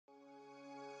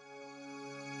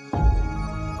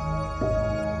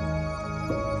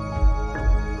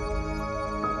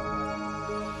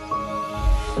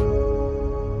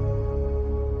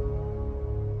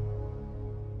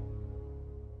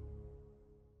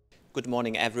Good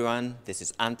morning, everyone. This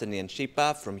is Anthony and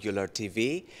Shipa from EULAR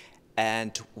TV,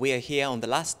 and we are here on the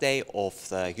last day of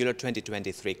the EULAR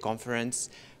 2023 conference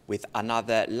with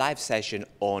another live session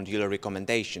on EULAR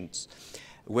recommendations.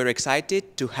 We're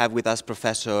excited to have with us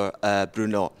Professor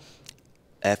Bruno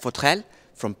Fautrel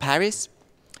from Paris,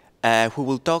 who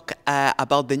will talk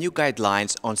about the new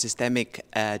guidelines on systemic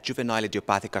juvenile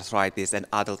idiopathic arthritis and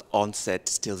adult onset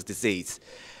Still's disease.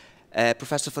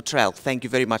 Professor Fautrel, thank you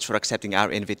very much for accepting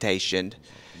our invitation.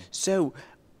 So,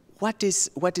 what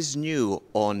is new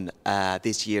on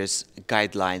this year's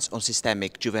guidelines on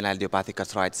systemic juvenile idiopathic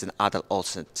arthritis and adult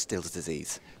onset Still's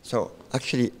disease? So,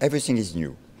 actually, everything is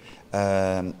new.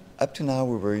 Up to now,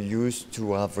 we were used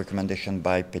to have recommendation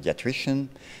by pediatrician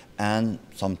and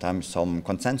sometimes some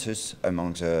consensus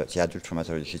among the adult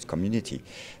rheumatologist community.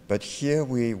 But here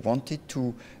we wanted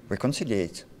to reconcile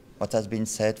what has been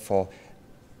said for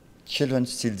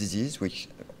children's Still's disease, which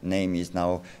name is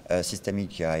now systemic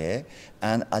sJIA,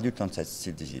 and adult onset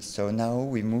Still's disease. So now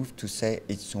we move to say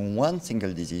it's one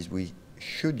single disease. We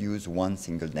should use one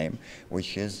single name,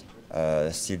 which is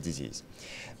Still's disease.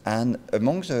 And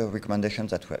among the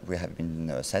recommendations that we have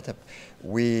been set up,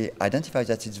 we identify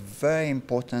that it's very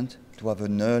important to have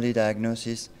an early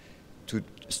diagnosis to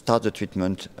start the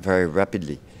treatment very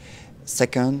rapidly.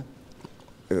 Second,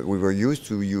 we were used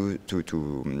to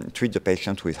treat the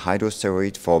patient with high-dose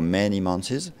steroid for many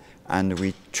months, and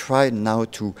we try now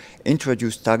to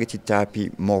introduce targeted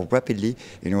therapy more rapidly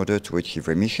in order to achieve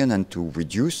remission and to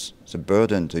reduce the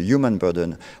burden, the human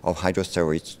burden of high-dose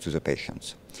steroids to the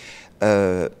patients.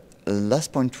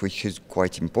 Last point, which is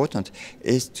quite important,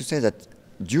 is to say that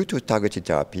due to targeted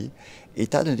therapy,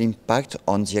 it had an impact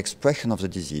on the expression of the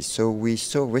disease. So we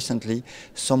saw recently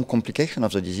some complication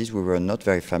of the disease we were not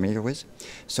very familiar with.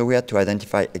 So we had to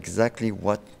identify exactly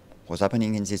what was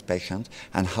happening in these patients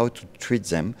and how to treat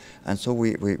them. And so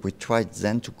we tried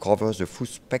then to cover the full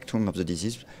spectrum of the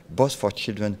disease, both for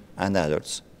children and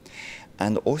adults.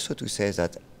 And also to say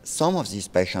that some of these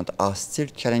patients are still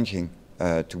challenging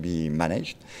to be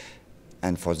managed.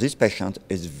 And for this patient,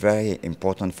 it's very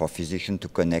important for physicians to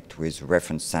connect with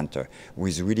reference center,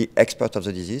 with really experts of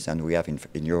the disease, and we have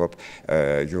in Europe,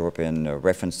 European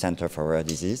Reference Center for Rare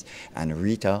Disease, and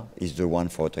RITA is the one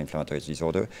for autoinflammatory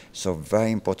disorder. So very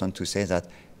important to say that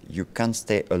you can't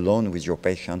stay alone with your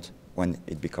patient when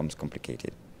it becomes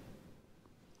complicated.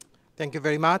 Thank you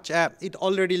very much. It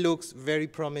already looks very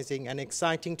promising and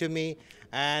exciting to me.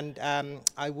 And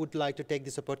I would like to take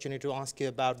this opportunity to ask you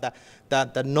about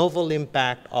the novel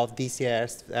impact of this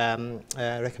year's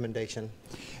recommendation.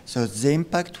 So the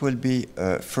impact will be,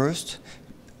 first,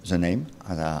 the name,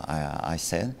 as I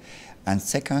said, and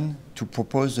second, to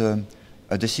propose a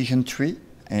decision tree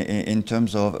in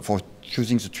terms of, for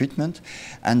choosing the treatment,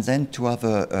 and then to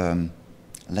have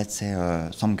let's say,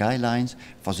 some guidelines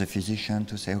for the physician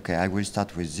to say, okay, I will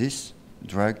start with this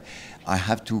drug. I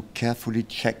have to carefully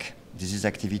check disease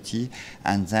activity,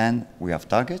 and then we have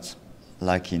targets,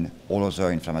 like in all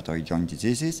other inflammatory joint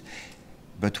diseases,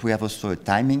 but we have also a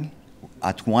timing.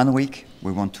 At 1 week,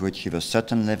 we want to achieve a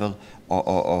certain level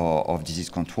of disease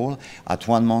control. At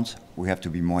 1 month, we have to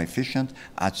be more efficient.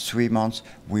 At 3 months,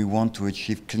 we want to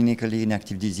achieve clinically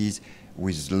inactive disease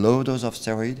with low dose of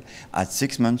steroid. At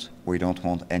 6 months, we don't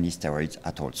want any steroids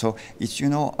at all. So it's, you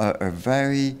know, a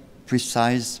very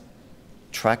precise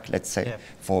track, let's say, yeah,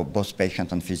 for both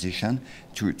patient and physician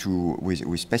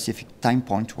with specific time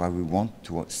point where we want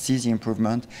to see the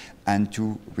improvement and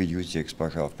to reduce the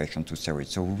exposure of patient to steroids.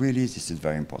 So really, this is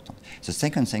very important. The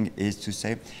second thing is to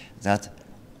say that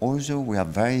although we have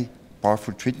very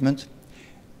powerful treatment,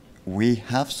 we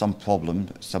have some problem,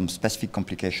 some specific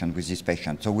complication with this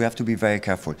patient. So we have to be very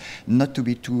careful, not to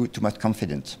be too much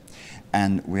confident.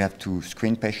 And we have to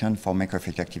screen patient for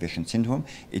macrophage activation syndrome.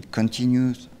 It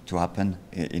continues to happen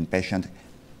in patient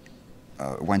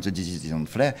when the disease is on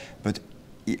flare, but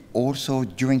also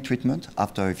during treatment,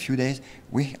 after a few days,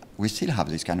 we still have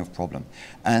this kind of problem.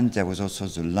 And there was also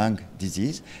the lung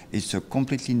disease. It's a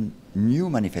completely new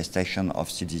manifestation of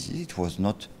Still's disease. It was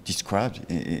not described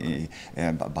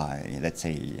by, let's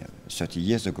say, 30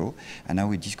 years ago. And now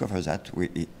we discover that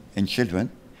in children,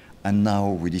 and now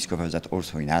we discover that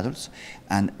also in adults,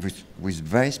 and with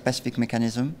very specific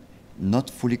mechanism,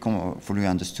 not fully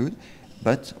understood,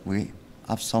 but we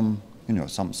have some, you know,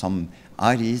 some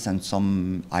ideas and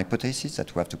some hypotheses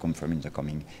that we have to confirm in the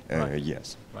coming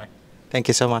years. Right. Thank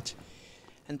you so much.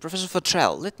 And Professor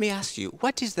Fautrel, let me ask you,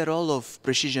 what is the role of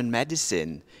precision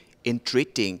medicine in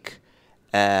treating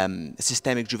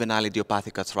systemic juvenile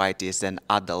idiopathic arthritis and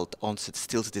adult onset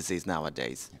Still's disease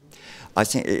nowadays? I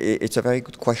think it's a very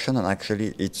good question, and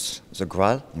actually it's the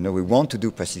graal. You know, we want to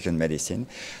do precision medicine.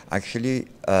 Actually,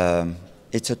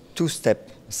 it's a two-step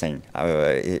thing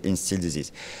in Still's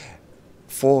disease.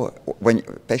 For when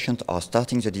patients are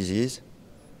starting the disease,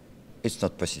 it's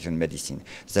not precision medicine.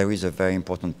 There is a very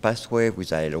important pathway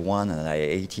with IL-1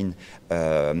 and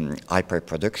IL-18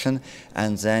 hyperproduction,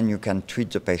 and then you can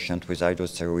treat the patient with either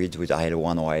steroids, with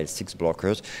IL-1 or IL-6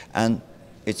 blockers, and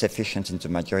it's efficient in the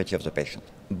majority of the patients.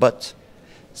 But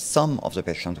some of the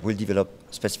patients will develop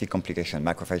specific complications,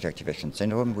 macrophage activation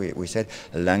syndrome, we said,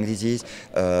 lung disease,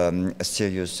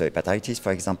 serious hepatitis,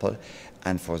 for example.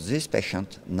 And for this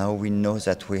patient, now we know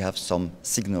that we have some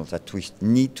signals that we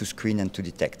need to screen and to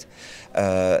detect.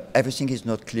 Everything is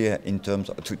not clear in terms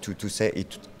of, to say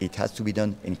it has to be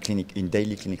done in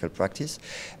daily clinical practice,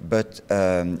 but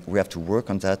we have to work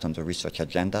on that on the research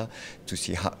agenda to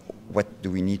see what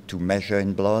do we need to measure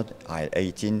in blood.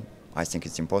 IL-18, I think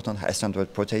it's important.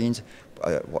 S100 proteins,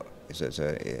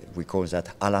 we call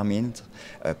that alarmins,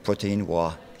 protein who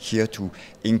are here to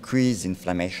increase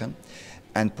inflammation.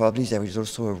 And probably there is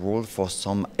also a role for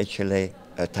some HLA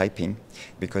typing,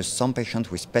 because some patients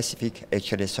with specific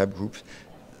HLA subgroups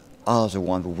are the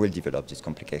ones who will develop this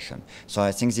complication. So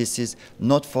I think this is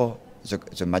not for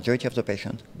the majority of the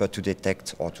patients, but to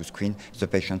detect or to screen the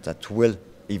patients that will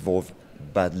evolve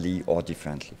badly or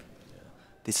differently.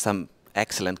 These are some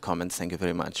excellent comments. Thank you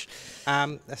very much.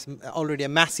 That's already a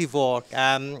massive work,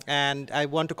 and I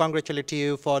want to congratulate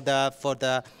you for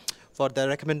the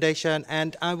recommendation,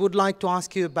 and I would like to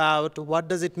ask you about what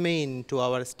does it mean to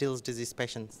our Still's disease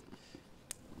patients?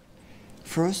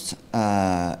 First,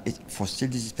 for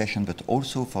Still's disease patients, but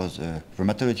also for the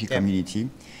rheumatology community,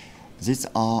 these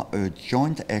are a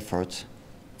joint effort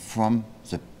from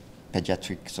the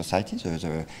Pediatric Society,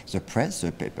 the PRES,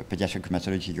 the Pediatric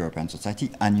Rheumatology European Society,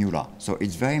 and EULAR. So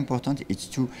it's very important. It's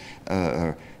two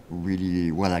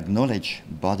really well-acknowledged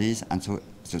bodies, and so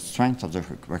the strength of the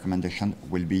recommendation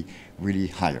will be really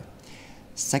higher.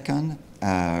 Second,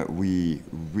 we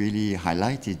really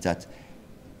highlighted that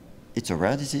it's a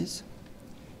rare disease,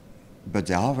 but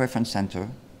there are reference centers,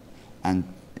 and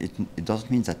it doesn't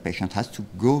mean that patient has to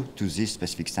go to this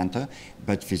specific center,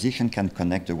 but physician can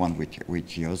connect the one with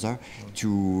the other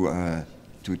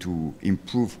to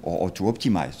improve or to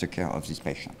optimize the care of this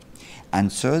patient.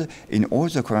 And third, in all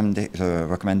the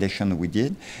recommendation we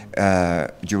did,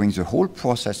 during the whole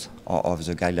process of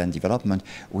the guideline development,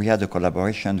 we had a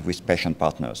collaboration with patient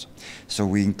partners. So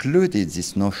we included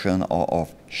this notion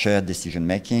of shared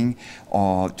decision-making,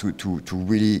 or to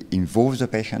really involve the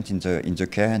patient in the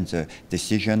care and the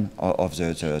decision of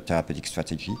the therapeutic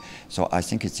strategy. So I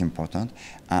think it's important,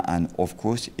 and of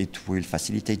course it will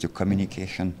facilitate the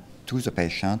communication to the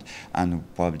patient, and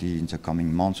probably in the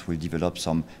coming months we'll develop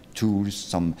some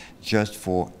tools, just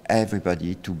for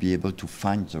everybody to be able to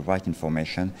find the right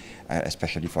information,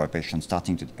 especially for a patient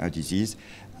starting a disease,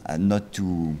 not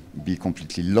to be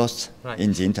completely lost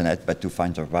in the internet, but to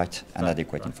find the right and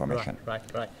adequate information.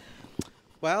 Right.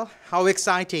 Well, how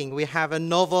exciting. We have a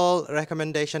novel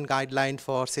recommendation guideline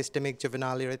for systemic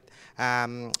juvenile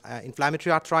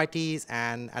inflammatory arthritis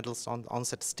and adult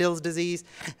onset Still's disease.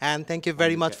 And thank you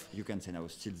very much. You can say now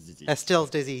Still's disease. Still's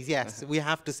disease, yes. We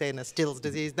have to say Still's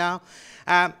disease now.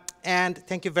 And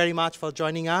thank you very much for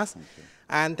joining us. Thank you.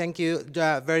 And thank you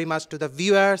very much to the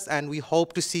viewers. And we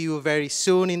hope to see you very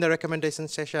soon in the recommendation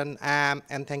session.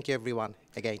 And thank you, everyone,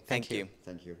 again. Thank you.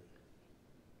 Thank you.